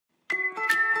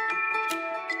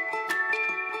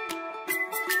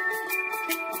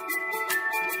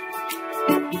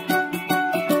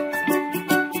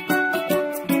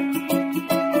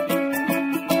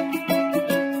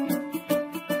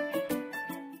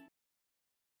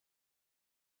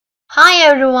Hi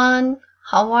everyone,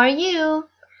 how are you?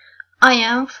 I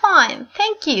am fine,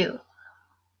 thank you.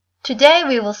 Today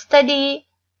we will study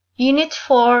Unit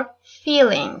 4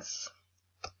 Feelings.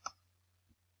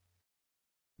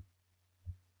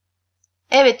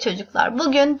 Evet çocuklar,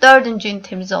 bugün 4.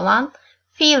 ünitemiz olan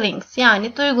Feelings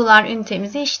yani duygular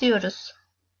ünitemizi işliyoruz.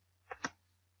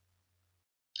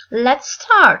 Let's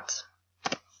start.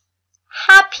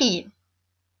 Happy,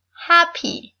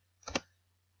 happy.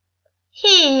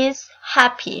 He is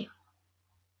happy.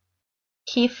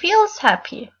 He feels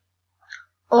happy.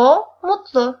 O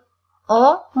mutlu.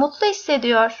 O mutlu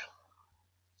hissediyor.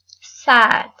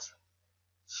 Sad,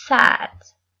 sad.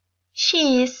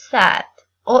 She is sad.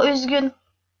 O üzgün.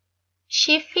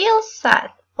 She feels sad.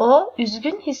 O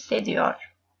üzgün hissediyor.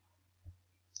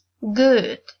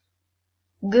 Good,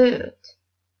 good.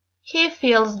 He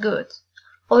feels good.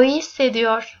 O iyi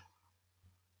hissediyor.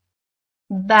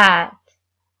 Bad,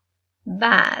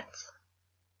 bad.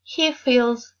 He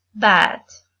feels bad.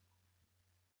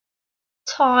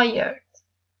 Tired,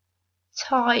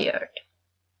 tired.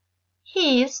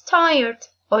 He is tired.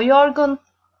 O yorgun.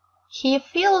 He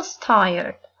feels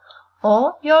tired.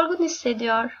 O yorgun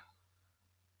hissediyor.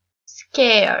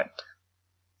 Scared,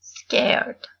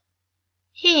 scared.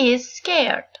 He is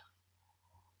scared.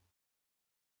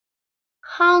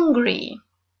 Hungry,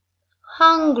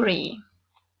 hungry.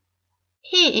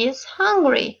 He is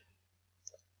hungry.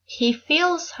 He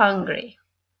feels hungry.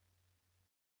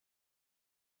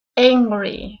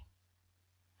 Angry,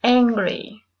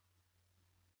 angry.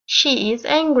 She is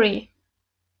angry.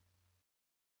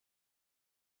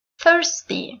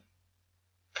 Thirsty,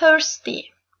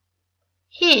 thirsty.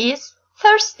 He is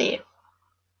thirsty.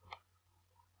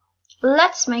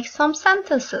 Let's make some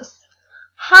sentences.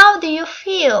 How do you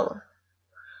feel?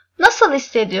 Nasıl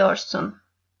hissediyorsun?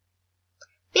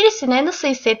 Birisine nasıl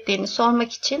hissettiğini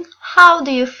sormak için how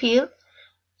do you feel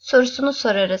sorusunu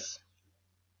sorarız.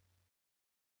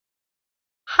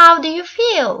 How do you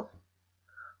feel?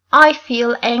 I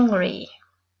feel angry.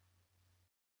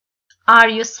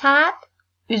 Are you sad?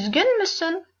 Üzgün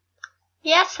müsün?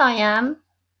 Yes, I am.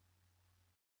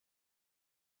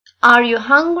 Are you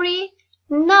hungry?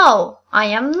 No,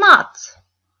 I am not.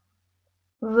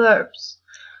 Verbs.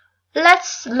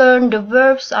 Let's learn the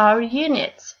verbs our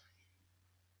unit.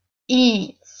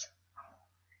 Eat,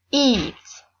 eat.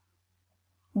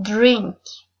 Drink,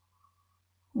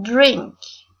 drink.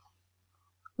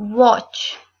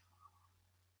 Watch,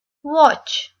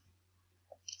 watch.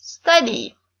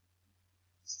 Study,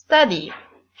 study.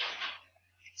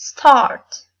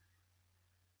 Start,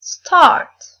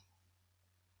 start.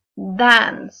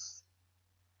 Dance,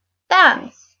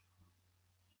 dance.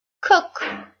 Cook,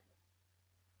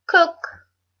 cook.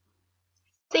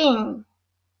 Sing,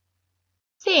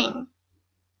 sing.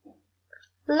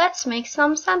 Let's make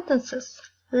some sentences.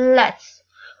 Let's.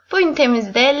 Bu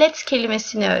ünitemizde let's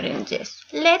kelimesini öğreneceğiz.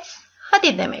 Let's,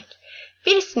 hadi demek.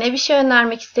 Birisine bir şey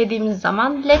önermek istediğimiz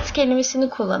zaman let's kelimesini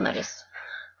kullanırız.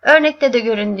 Örnekte de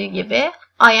göründüğü gibi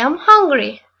I am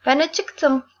hungry. Ben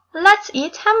acıktım. Let's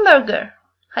eat hamburger.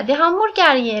 Hadi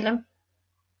hamburger yiyelim.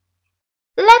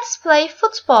 Let's play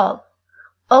football.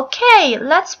 Okay,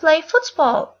 let's play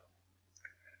football.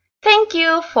 Thank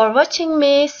you for watching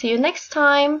me. See you next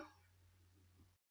time.